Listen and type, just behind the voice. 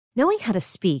Knowing how to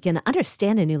speak and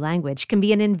understand a new language can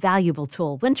be an invaluable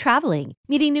tool when traveling,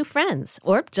 meeting new friends,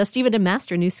 or just even to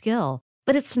master a new skill.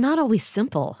 But it's not always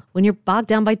simple when you're bogged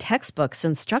down by textbooks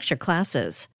and structured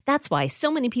classes. That's why so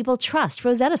many people trust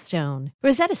Rosetta Stone.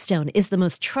 Rosetta Stone is the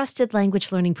most trusted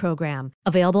language learning program,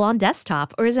 available on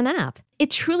desktop or as an app. It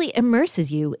truly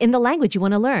immerses you in the language you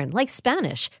want to learn, like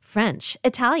Spanish, French,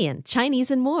 Italian,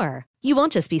 Chinese, and more. You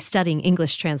won't just be studying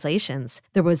English translations.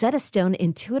 The Rosetta Stone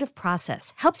intuitive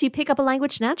process helps you pick up a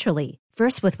language naturally,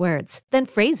 first with words, then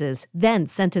phrases, then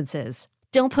sentences.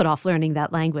 Don't put off learning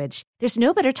that language. There's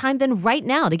no better time than right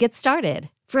now to get started.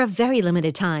 For a very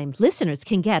limited time, listeners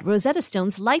can get Rosetta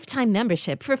Stone's lifetime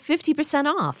membership for 50%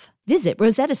 off. Visit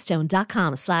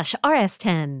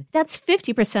rosettastone.com/rs10. That's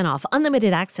 50% off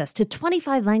unlimited access to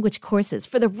 25 language courses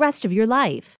for the rest of your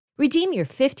life. Redeem your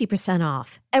 50%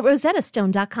 off at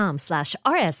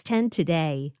rosettastone.com/rs10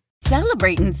 today.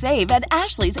 Celebrate and save at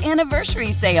Ashley's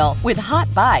Anniversary Sale. With Hot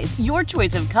Buys, your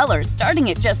choice of colors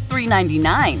starting at just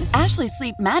 $3.99. Ashley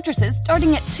Sleep mattresses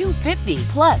starting at $2.50.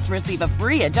 Plus, receive a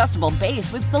free adjustable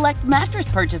base with select mattress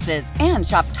purchases. And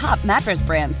shop top mattress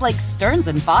brands like Stearns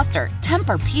 & Foster,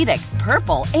 Tempur-Pedic,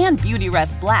 Purple, and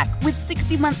Beautyrest Black with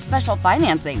 60-month special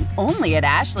financing. Only at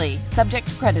Ashley. Subject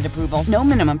to credit approval. No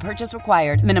minimum purchase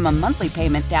required. Minimum monthly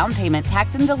payment, down payment,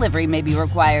 tax, and delivery may be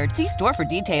required. See store for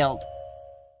details.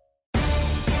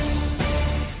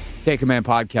 Take Command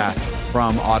podcast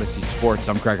from Odyssey Sports.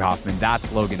 I'm Craig Hoffman.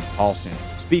 That's Logan Paulson.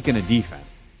 Speaking of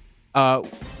defense,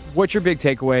 what's your big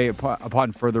takeaway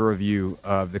upon further review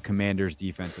of the Commanders'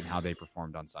 defense and how they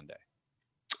performed on Sunday?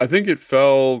 I think it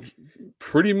fell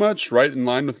pretty much right in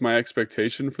line with my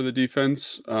expectation for the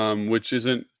defense, which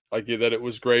isn't like that it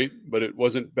was great, but it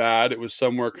wasn't bad. It was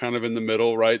somewhere kind of in the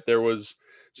middle, right? There was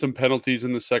some penalties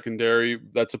in the secondary.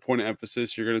 That's a point of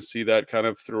emphasis. You're going to see that kind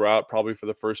of throughout, probably for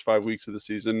the first 5 weeks of the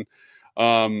season.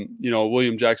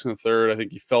 William Jackson III, I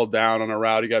think he fell down on a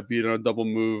route. He got beat on a double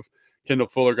move. Kendall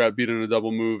Fuller got beat on a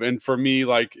double move. And for me,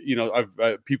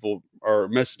 people are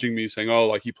messaging me saying, oh,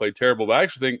 like he played terrible. But I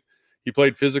actually think he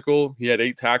played physical. He had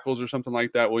 8 tackles or something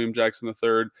like that, William Jackson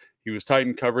III. He was tight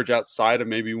in coverage outside of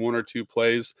maybe 1 or 2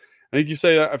 plays. I think you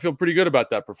say I feel pretty good about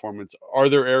that performance. Are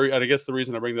there areas, and I guess the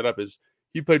reason I bring that up is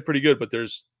he played pretty good, but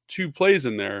there's 2 plays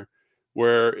in there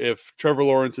where if Trevor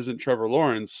Lawrence isn't Trevor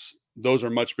Lawrence, those are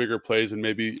much bigger plays and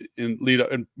maybe lead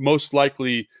and most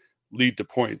likely lead to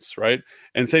points, right?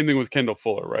 And same thing with Kendall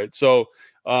Fuller, right? So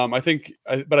I think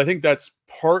that's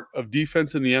part of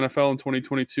defense in the NFL in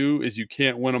 2022 is you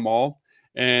can't win them all.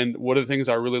 And one of the things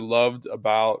I really loved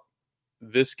about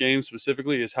this game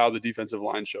specifically is how the defensive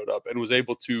line showed up and was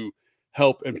able to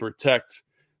help and protect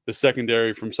the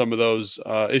secondary from some of those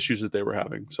issues that they were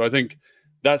having. So I think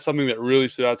that's something that really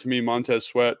stood out to me. Montez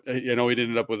Sweat, he didn't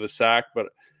end up with a sack, but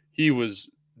he was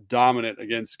dominant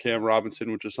against Cam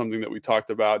Robinson, which is something that we talked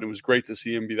about. And it was great to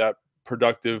see him be that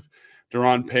productive.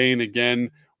 Daron Payne, again,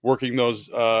 working those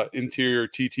interior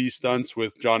TT stunts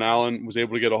with John Allen, was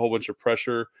able to get a whole bunch of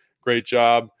pressure. Great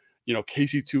job.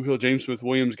 Casey Toohill, James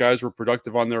Smith-Williams, guys were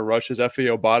productive on their rushes. F.A.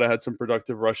 Obata had some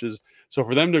productive rushes. So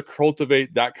for them to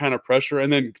cultivate that kind of pressure,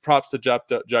 and then props to Jack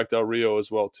Del Rio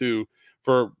as well, too,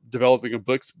 for developing a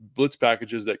blitz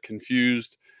packages that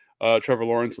confused Trevor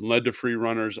Lawrence and led to free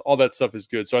runners. All that stuff is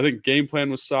good. So I think game plan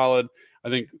was solid. I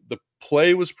think the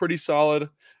play was pretty solid.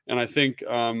 And I think,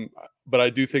 but I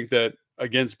do think that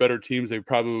against better teams, they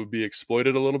probably would be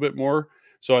exploited a little bit more.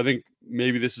 So I think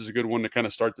maybe this is a good one to kind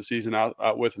of start the season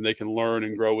out with, and they can learn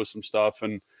and grow with some stuff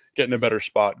and get in a better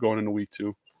spot going into week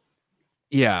 2.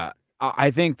 Yeah, I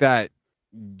think that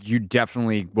you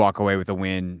definitely walk away with a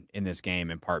win in this game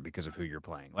in part because of who you're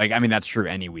playing. That's true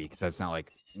any week. So it's not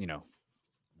like,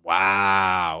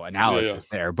 wow analysis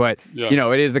there. But,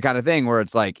 it is the kind of thing where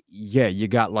it's like, you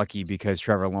got lucky because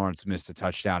Trevor Lawrence missed a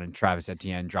touchdown and Travis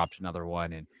Etienne dropped another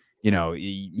one. And,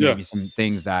 maybe some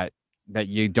things that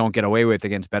you don't get away with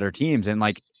against better teams. And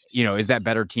is that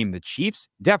better team the Chiefs?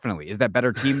 Definitely. Is that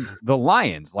better team the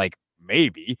Lions?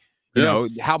 Maybe.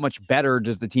 How much better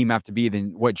does the team have to be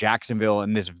than what Jacksonville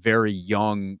in this very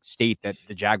young state that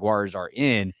the Jaguars are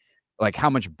in? How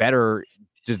much better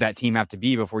does that team have to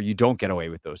be before you don't get away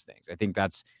with those things? I think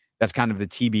that's kind of the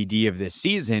TBD of this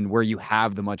season where you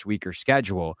have the much weaker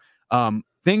schedule.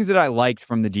 Things that I liked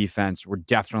from the defense were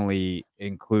definitely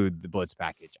include the blitz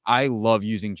package. I love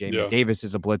using Jamie Davis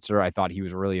as a blitzer. I thought he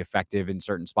was really effective in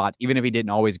certain spots. Even if he didn't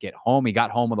always get home, he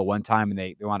got home with the one time and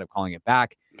they wound up calling it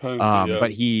back.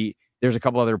 But there's a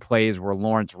couple other plays where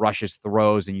Lawrence rushes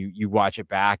throws and you watch it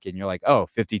back and you're like, oh,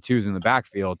 52's in the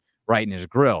backfield right in his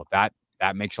grill. That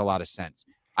makes a lot of sense.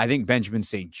 I think Benjamin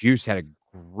St. Juste had a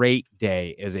great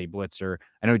day as a blitzer.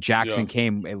 I know Jackson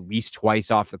came at least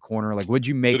twice off the corner. Like, what'd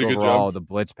you make overall of the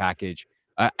blitz package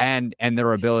and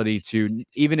their ability to,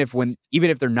 even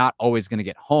if they're not always going to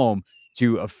get home,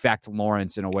 to affect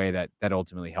Lawrence in a way that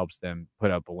ultimately helps them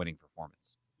put up a winning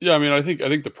performance? Yeah, I mean, I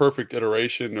think the perfect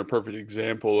iteration or perfect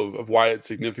example of why it's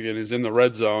significant is in the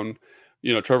red zone.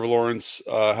 You know, Trevor Lawrence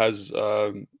has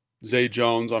Zay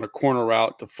Jones on a corner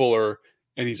route to Fuller,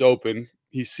 and he's open.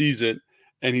 He sees it,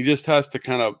 and he just has to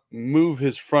kind of move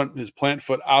his plant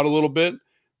foot out a little bit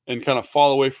and kind of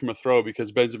fall away from a throw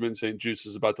because Benjamin St-Juste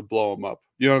is about to blow him up.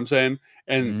 You know what I'm saying?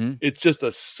 And it's just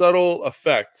a subtle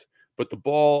effect, but the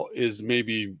ball is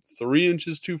maybe 3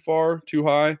 inches too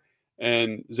high,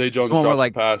 and Zay Jones drops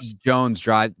the pass. Jones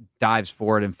dives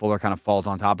forward and Fuller kind of falls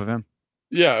on top of him.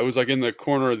 Yeah, it was like in the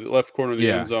left corner of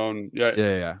the end zone.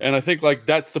 Yeah. And I think like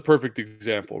that's the perfect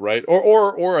example, right?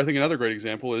 Or I think another great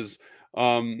example is,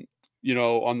 you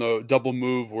know, on the double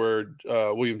move where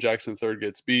William Jackson III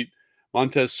gets beat,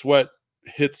 Montez Sweat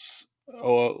hits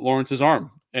Lawrence's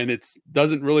arm, and it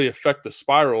doesn't really affect the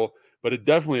spiral, but it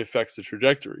definitely affects the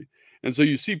trajectory. And so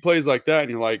you see plays like that, and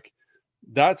you're like,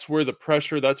 that's where the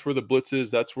pressure, that's where the blitz is,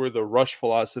 that's where the rush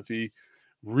philosophy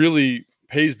really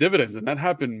pays dividends. And that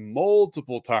happened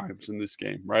multiple times in this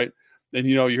game, right? And,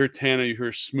 you know, you hear Tana, you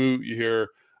hear Smoot, you hear,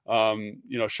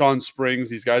 you know, Sean Springs,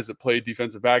 these guys that play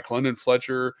defensive back, London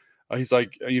Fletcher. He's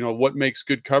like, you know, what makes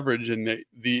good coverage? And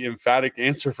the emphatic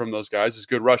answer from those guys is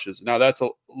good rushes. Now, that's a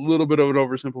little bit of an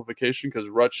oversimplification because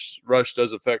rush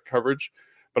does affect coverage.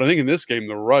 But I think in this game,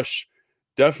 the rush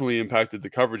definitely impacted the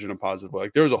coverage in a positive way.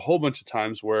 Like there was a whole bunch of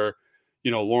times where,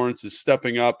 you know, Lawrence is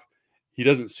stepping up. He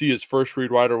doesn't see his first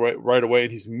read right away,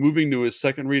 and he's moving to his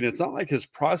second read. It's not like his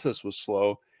process was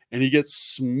slow, and he gets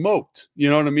smoked. You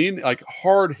know what I mean? Like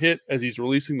hard hit as he's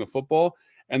releasing the football,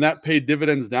 and that paid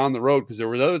dividends down the road because there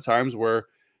were other times where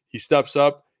he steps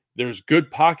up. There's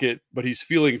good pocket, but he's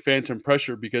feeling phantom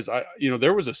pressure because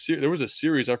there was a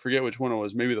series, I forget which one it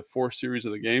was, maybe the fourth series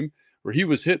of the game where he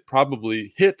was hit,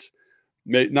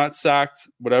 not sacked,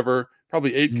 whatever,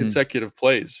 probably 8 consecutive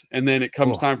plays, and then it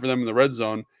comes time for them in the red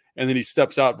zone. And then he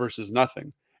steps out versus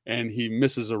nothing, and he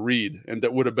misses a read, and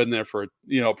that would have been there for,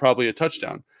 you know, probably a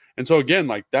touchdown. And so again,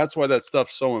 like that's why that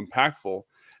stuff's so impactful.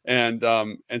 And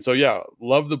so yeah,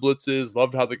 love the blitzes,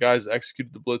 loved how the guys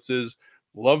executed the blitzes,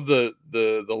 love the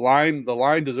line. The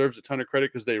line deserves a ton of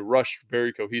credit because they rushed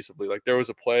very cohesively. Like there was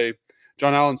a play,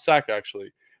 John Allen's sack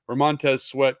actually, where Montez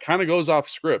Sweat kind of goes off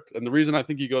script, and the reason I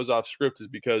think he goes off script is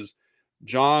because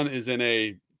John is in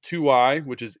a 2-eye,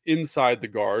 which is inside the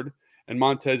guard, and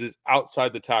Montez is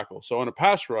outside the tackle. So in a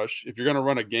pass rush, if you're going to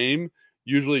run a game,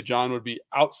 usually John would be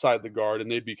outside the guard and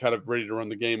they'd be kind of ready to run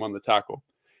the game on the tackle.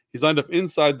 He's lined up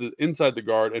inside the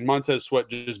guard, and Montez Sweat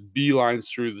just beelines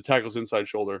through the tackle's inside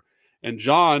shoulder. And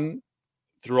John,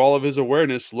 through all of his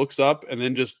awareness, looks up and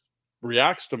then just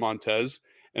reacts to Montez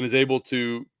and is able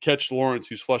to catch Lawrence,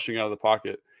 who's flushing out of the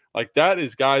pocket. Like that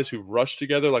is guys who've rushed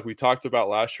together, like we talked about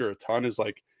last year a ton, is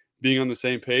like being on the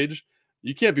same page.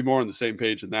 You can't be more on the same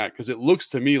page than that because it looks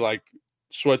to me like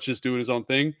Sweat's just doing his own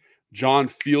thing. John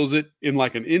feels it in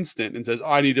like an instant and says,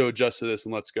 I need to adjust to this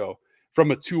and let's go.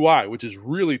 From a 2-eye, which is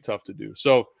really tough to do.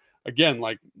 So again,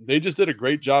 like they just did a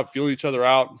great job feeling each other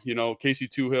out. You know, Casey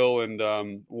Toohill and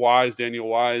Daniel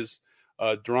Wise,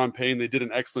 Deron Payne, they did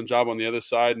an excellent job on the other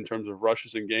side in terms of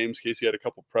rushes and games. Casey had a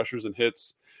couple pressures and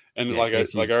hits. And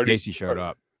Casey showed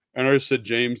up. And I already said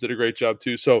James did a great job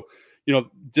too. So, you know,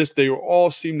 just they all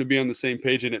seem to be on the same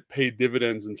page, and it paid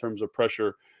dividends in terms of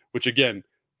pressure, which again,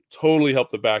 totally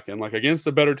helped the back end. Like against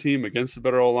a better team, against a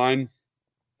better O-line,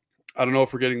 I don't know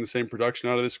if we're getting the same production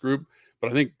out of this group,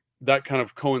 but I think that kind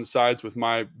of coincides with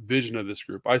my vision of this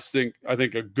group. I think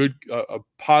a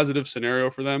positive scenario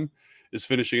for them is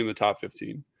finishing in the top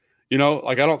 15. You know,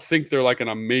 like I don't think they're like an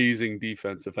amazing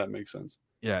defense, if that makes sense.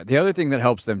 Yeah. The other thing that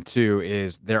helps them too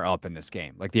is they're up in this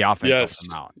game. Like the offense helps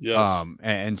them out. Yes.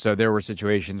 And so there were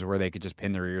situations where they could just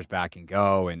pin their ears back and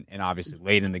go. And obviously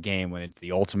late in the game when it's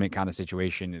the ultimate kind of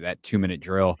situation, that 2-minute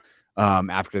drill,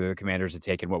 after the Commanders had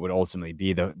taken what would ultimately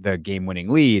be the game-winning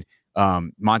lead,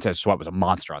 Montez Sweat was a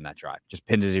monster on that drive. Just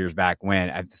pinned his ears back when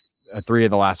at 3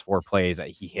 of the last 4 plays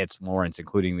he hits Lawrence,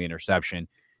 including the interception.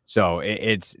 So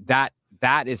it's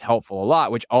that is helpful a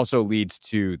lot, which also leads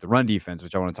to the run defense,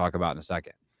 which I want to talk about in a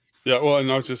second. Yeah, well, and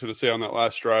I was just going to say on that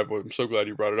last drive, I'm so glad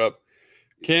you brought it up.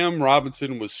 Cam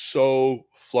Robinson was so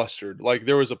flustered. Like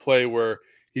there was a play where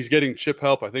he's getting chip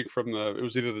help, I think it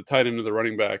was either the tight end or the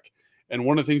running back. And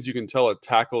one of the things you can tell a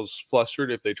tackle's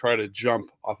flustered if they try to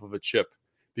jump off of a chip,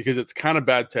 because it's kind of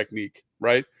bad technique,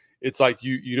 right? It's like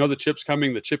you know the chip's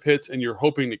coming, the chip hits, and you're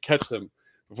hoping to catch them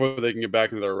before they can get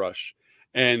back into their rush.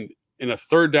 And in a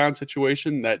third down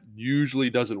situation, that usually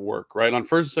doesn't work, right? On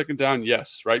first and second down,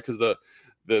 yes, right? Because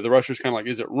the rusher's kind of like,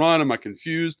 is it run? Am I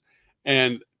confused?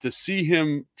 And to see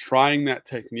him trying that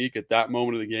technique at that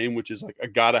moment of the game, which is like, I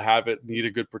got to have it, need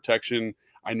a good protection.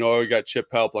 I know I got chip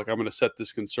help. Like, I'm going to set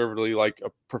this conservatively like a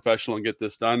professional and get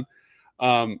this done.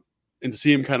 And to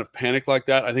see him kind of panic like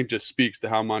that, I think just speaks to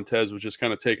how Montez was just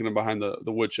kind of taking him behind the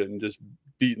woodshed and just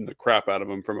beating the crap out of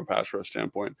him from a pass rush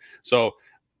standpoint. So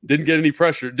didn't get any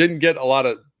pressure, didn't get a lot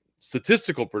of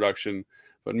statistical production,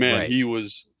 but man, he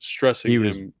was stressing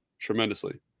him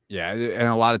tremendously. Yeah, and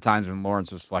a lot of times when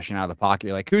Lawrence was fleshing out of the pocket,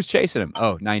 you're like, who's chasing him?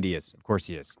 Oh, 90 is. Of course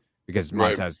he is. Because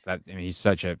Montez, he's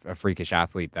such a freakish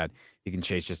athlete that he can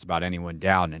chase just about anyone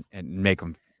down and make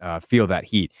them feel that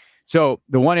heat. So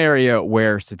the one area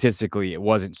where statistically it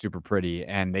wasn't super pretty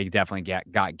and they definitely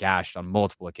got gashed on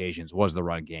multiple occasions was the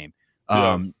run game.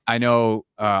 I know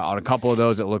on a couple of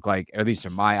those it looked like, at least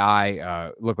in my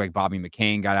eye, looked like Bobby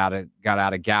McCain got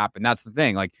out of gap. And that's the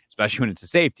thing, like, especially when it's a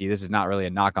safety, this is not really a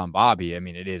knock on Bobby. I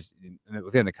mean, it is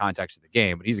within the context of the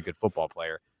game, but he's a good football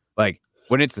player. Like,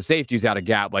 when it's the safety who's out of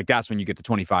gap, like, that's when you get the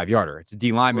 25-yarder. It's a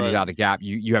D lineman who's out of gap.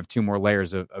 You have two more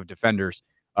layers of defenders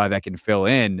that can fill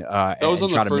in that was and on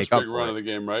try the to first make up big for run it. of the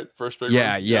game, right? First big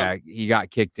run? Yeah. He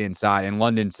got kicked inside, and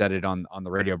London said it on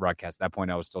the radio broadcast. At that point,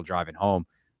 I was still driving home,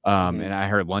 and I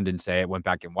heard London say it, went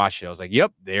back and watched it. I was like,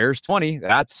 yep, there's 20.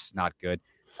 That's not good.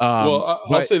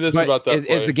 I'll say this about that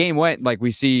as the game went, like,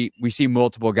 we see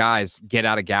multiple guys get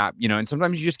out of gap, and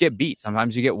sometimes you just get beat.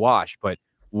 Sometimes you get washed. But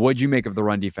what'd you make of the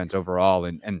run defense overall?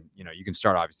 And you can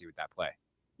start obviously with that play.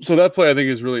 So that play I think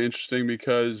is really interesting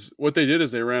because what they did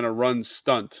is they ran a run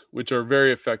stunt, which are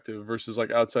very effective versus like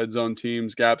outside zone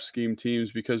teams, gap scheme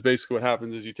teams, because basically what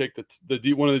happens is you take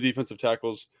one of the defensive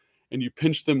tackles and you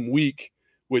pinch them weak,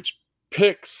 which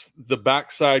picks the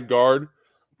backside guard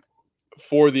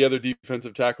for the other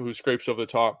defensive tackle who scrapes over the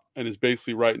top and is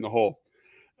basically right in the hole.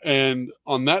 And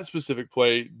on that specific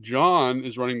play, John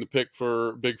is running the pick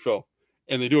for Big Phil,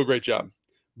 and they do a great job.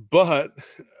 But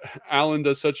Allen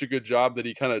does such a good job that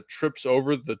he kind of trips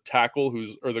over the tackle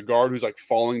or the guard who's like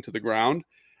falling to the ground.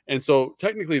 And so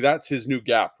technically that's his new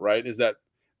gap, right? Is that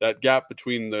gap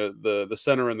between the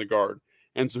center and the guard.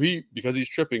 And so because he's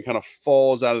tripping, kind of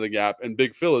falls out of the gap, and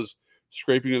Big Phil is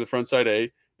scraping to the front side A.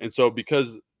 And so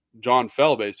because John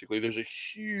fell, basically, there's a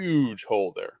huge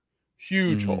hole there,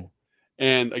 huge hole.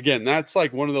 And again, that's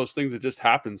like one of those things that just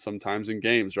happens sometimes in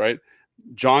games, right?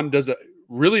 John does a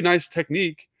really nice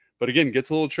technique, but again, gets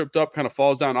a little tripped up, kind of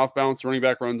falls down off balance. The running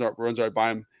back runs right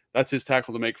by him. That's his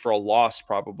tackle to make for a loss,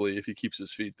 probably, if he keeps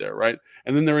his feet there, right?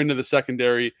 And then they're into the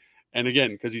secondary. And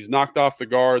again, because he's knocked off the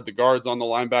guard's on the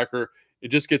linebacker, it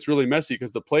just gets really messy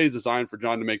because the play is designed for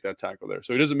John to make that tackle there.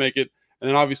 So he doesn't make it. And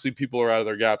then obviously people are out of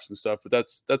their gaps and stuff, but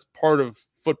that's part of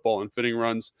football and fitting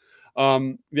runs.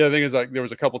 The other thing is, like, there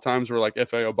was a couple times where like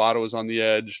F.A. Obata was on the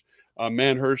edge.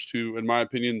 Manhurst, who in my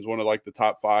opinion is one of like the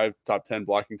top 5, top 10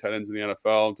 blocking tight ends in the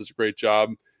NFL, does a great job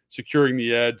securing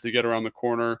the edge to get around the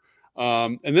corner.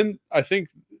 And then I think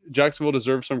Jacksonville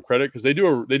deserves some credit because they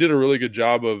did a really good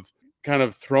job of kind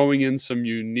of throwing in some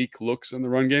unique looks in the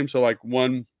run game. So like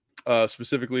one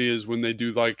specifically is when they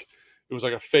do like, it was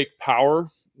like a fake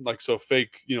power, like, so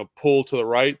fake, pull to the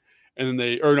right, and then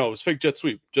it was fake jet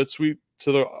sweep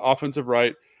to the offensive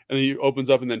right. And then he opens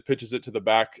up and then pitches it to the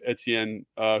back, Etienne,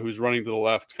 who's running to the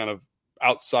left, kind of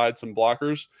outside some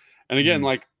blockers. And again,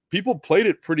 like, people played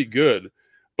it pretty good.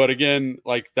 But again,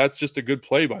 like, that's just a good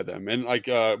play by them. And like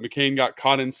McCain got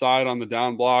caught inside on the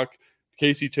down block.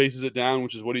 Casey chases it down,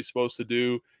 which is what he's supposed to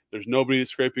do. There's nobody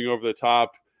scraping over the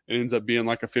top. It ends up being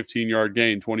like a 15-yard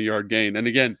gain, 20-yard gain. And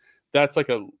again, that's like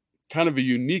a kind of a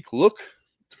unique look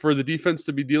for the defense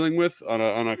to be dealing with on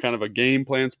a kind of a game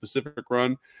plan specific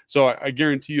run. So I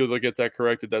guarantee you they'll get that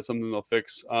corrected. That's something they'll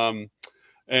fix.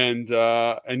 And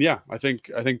yeah, I think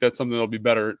that's something that'll be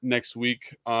better next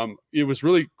week. It was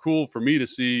really cool for me to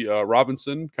see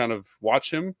Robinson, kind of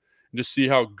watch him and just see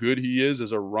how good he is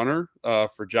as a runner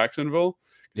for Jacksonville.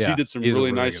 Yeah, he did some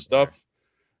really nice stuff.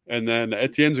 Player. And then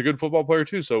Etienne's a good football player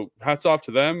too. So hats off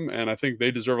to them. And I think they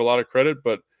deserve a lot of credit,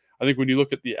 but I think when you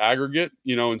look at the aggregate,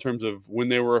 in terms of when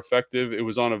they were effective, it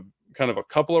was on a kind of a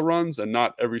couple of runs and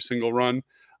not every single run.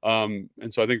 And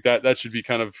so I think that should be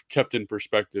kind of kept in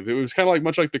perspective. It was kind of like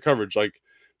much like the coverage. Like,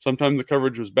 sometimes the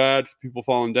coverage was bad, people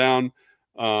falling down,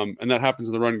 and that happens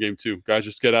in the run game too. Guys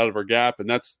just get out of our gap, and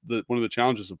that's one of the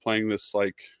challenges of playing this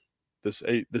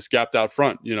this gapped out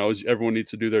front. Is everyone needs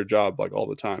to do their job like all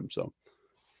the time. So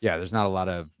yeah, there's not a lot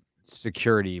of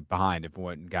security behind if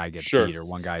one guy gets beat or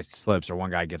one guy slips or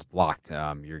one guy gets blocked.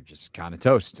 You're just kind of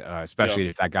toast, especially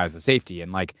if that guy's the safety.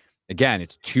 And like, again,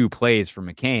 it's 2 plays for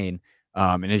McCain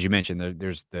And as you mentioned,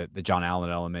 there's the John Allen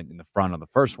element in the front of the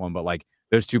first one, but like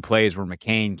those two plays where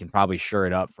McCain can probably sure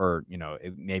it up for,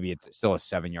 maybe it's still a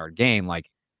 7-yard gain. Like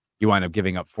you wind up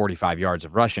giving up 45 yards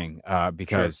of rushing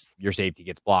because your safety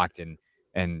gets blocked,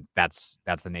 and that's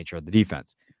the nature of the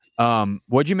defense.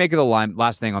 What'd you make of the line?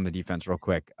 Last thing on the defense real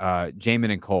quick,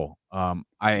 Jamin and Cole.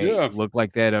 Looked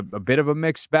like they had a bit of a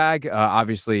mixed bag.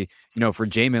 Obviously, for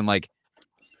Jamin, like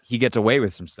he gets away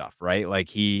with some stuff, right? Like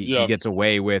he gets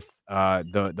away with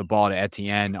the ball to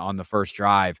Etienne on the first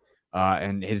drive.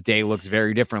 And his day looks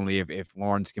very differently if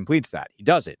Lawrence completes that. He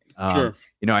does it.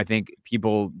 I think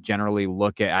people generally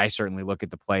I certainly look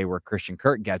at the play where Christian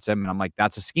Kirk gets him, and I'm like,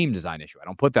 that's a scheme design issue. I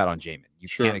don't put that on Jamin. You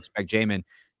can't expect Jamin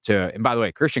to, and by the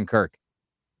way, Christian Kirk,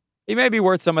 he may be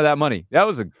worth some of that money. That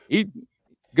was good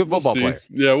football player.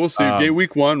 Yeah, we'll see.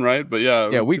 Week 1, right? But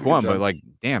week 1, but like,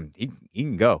 damn, he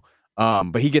can go.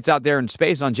 But he gets out there in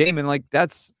space on Jamin. Like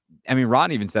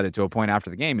Ron even said it to a point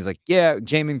after the game. He's like, yeah,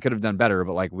 Jamin could have done better,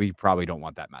 but like, we probably don't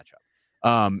want that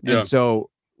matchup. And so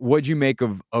what'd you make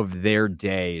of their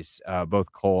days,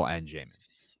 both Cole and Jamin?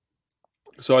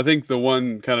 So I think the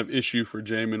one kind of issue for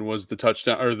Jamin was the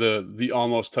touchdown, or the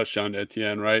almost touchdown to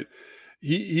Etienne, right?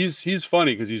 He's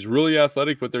funny because he's really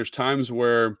athletic, but there's times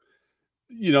where,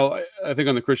 I think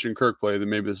on the Christian Kirk play, then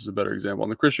maybe this is a better example. On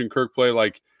the Christian Kirk play,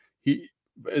 like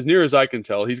as near as I can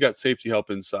tell, he's got safety help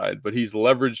inside, but he's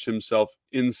leveraged himself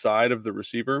inside of the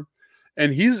receiver.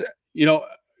 And he's,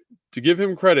 to give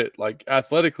him credit, like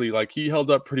athletically, like he held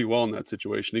up pretty well in that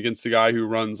situation against a guy who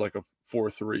runs like a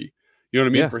 4-3. You know what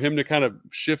I mean? Yeah. For him to kind of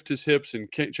shift his hips and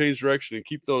change direction and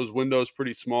keep those windows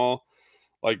pretty small,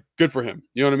 like good for him.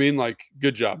 You know what I mean? Like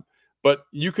good job. But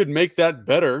you could make that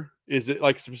better. Is it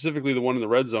like specifically the one in the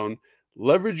red zone?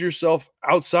 Leverage yourself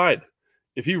outside.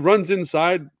 If he runs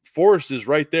inside, Forrest is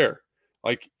right there.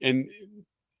 Like, and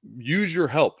use your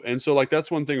help. And so like,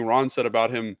 that's one thing Ron said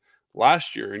about him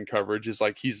last year in coverage is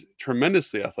like, he's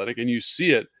tremendously athletic and you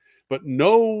see it, but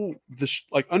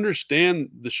understand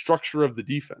the structure of the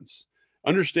defense.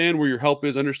 Understand where your help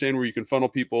is, understand where you can funnel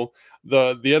people.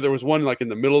 There was one like in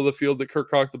the middle of the field that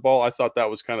Kirk caught the ball. I thought that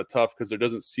was kind of tough because there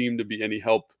doesn't seem to be any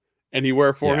help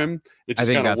anywhere for him. It's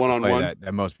just kind of one-on-one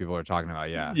that most people are talking about.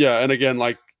 Yeah. Yeah. And again,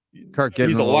 like Kirk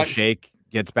gives a little shake,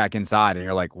 gets back inside, and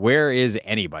you're like, where is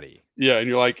anybody? Yeah. And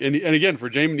you're like, and again, for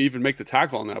Jamin to even make the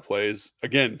tackle on that play is,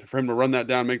 again, for him to run that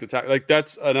down, make the tackle, like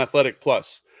that's an athletic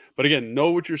plus. But again,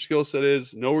 know what your skill set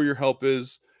is, know where your help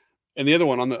is. And the other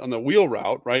one on the wheel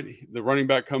route, right? The running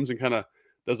back comes and kind of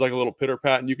does like a little pitter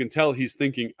pat, and you can tell he's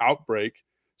thinking outbreak.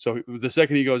 So the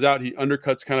second he goes out, he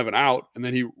undercuts kind of an out, and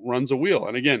then he runs a wheel.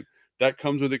 And again, that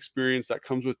comes with experience, that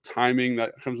comes with timing,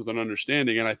 that comes with an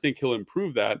understanding. And I think he'll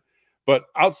improve that. But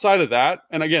outside of that,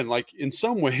 and again, like in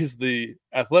some ways, the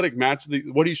athletic match,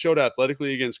 what he showed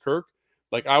athletically against Kirk,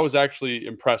 like I was actually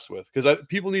impressed with, because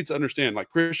people need to understand, like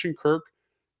Christian Kirk,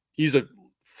 he's a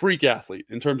freak athlete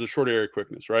in terms of short area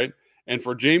quickness, right? And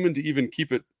for Jamin to even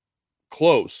keep it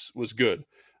close was good.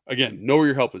 Again, know where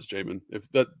your help is, Jamin.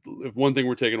 If one thing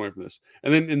we're taking away from this.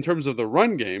 And then in terms of the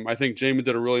run game, I think Jamin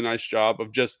did a really nice job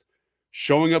of just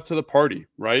showing up to the party,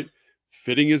 right?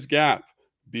 Fitting his gap,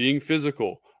 being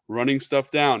physical, running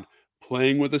stuff down,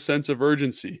 playing with a sense of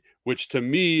urgency, which to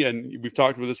me, and we've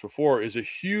talked about this before, is a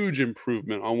huge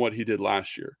improvement on what he did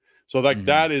last year. So like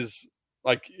that is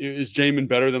like, is Jamin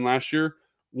better than last year?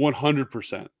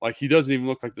 100%. Like he doesn't even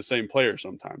look like the same player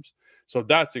sometimes. So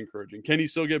that's encouraging. Can he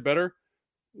still get better?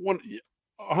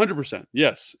 100%.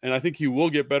 Yes. And I think he will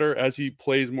get better as he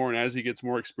plays more and as he gets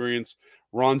more experience.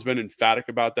 Ron's been emphatic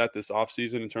about that this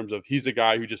offseason in terms of he's a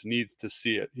guy who just needs to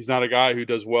see it. He's not a guy who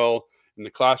does well in the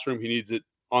classroom. He needs it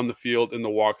on the field in the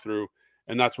walkthrough.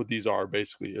 And that's what these are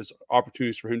basically, is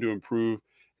opportunities for him to improve,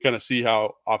 kind of see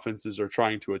how offenses are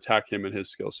trying to attack him and his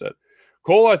skill set.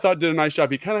 Cole, I thought, did a nice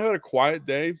job. He kind of had a quiet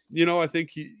day. I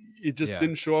think he just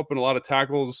didn't show up in a lot of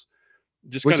tackles.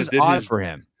 Just kind of did odd for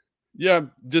him. Yeah,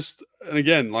 and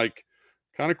again, like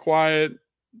kind of quiet,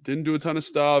 didn't do a ton of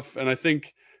stuff. And I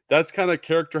think that's kind of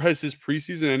characterized his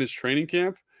preseason and his training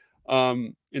camp.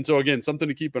 And so again, something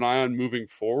to keep an eye on moving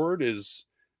forward is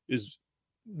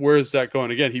where is that going?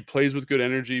 Again, he plays with good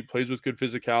energy, plays with good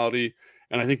physicality,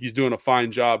 and I think he's doing a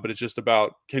fine job, but it's just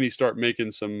about, can he start making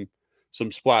some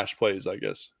splash plays, I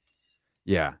guess.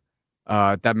 Yeah.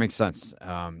 That makes sense.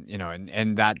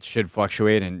 And that should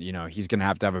fluctuate, and he's going to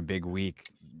have a big week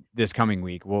this coming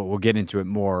week. We'll get into it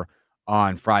more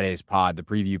on Friday's pod, the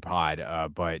preview pod.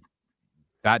 But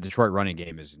that Detroit running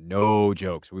game is no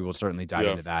joke. So we will certainly dive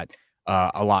into that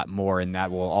a lot more, and that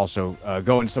will also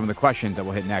go into some of the questions that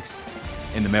we'll hit next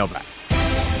in the mailbag.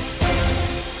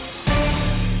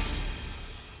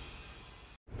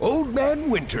 Old Man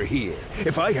Winter here.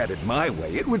 If I had it my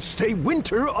way, it would stay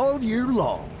winter all year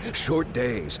long. Short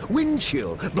days, wind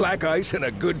chill, black ice, and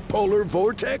a good polar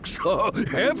vortex. Oh,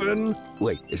 heaven!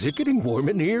 Wait, is it getting warm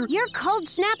in here? Your cold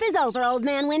snap is over, Old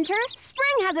Man Winter.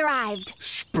 Spring has arrived.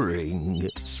 Spring.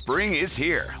 Spring is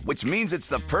here, which means it's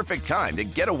the perfect time to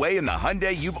get away in the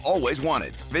Hyundai you've always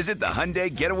wanted. Visit the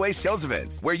Hyundai Getaway Sales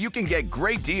Event, where you can get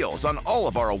great deals on all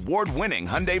of our award-winning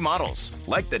Hyundai models,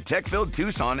 like the tech-filled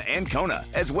Tucson and Kona,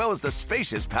 as well as the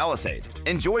spacious Palisade.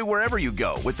 Enjoy wherever you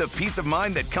go with the peace of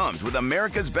mind that comes with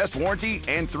America's best warranty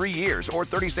and 3 years or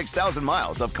 36,000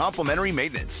 miles of complimentary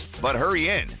maintenance. But hurry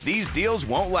in, these deals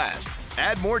won't last.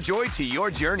 Add more joy to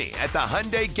your journey at the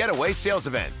Hyundai Getaway Sales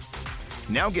Event.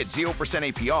 Now get 0%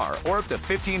 APR or up to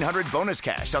 $1,500 bonus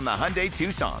cash on the Hyundai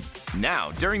Tucson.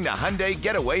 Now, during the Hyundai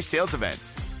Getaway Sales Event.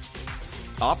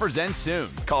 Offers end soon.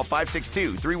 Call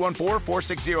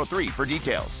 562-314-4603 for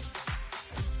details.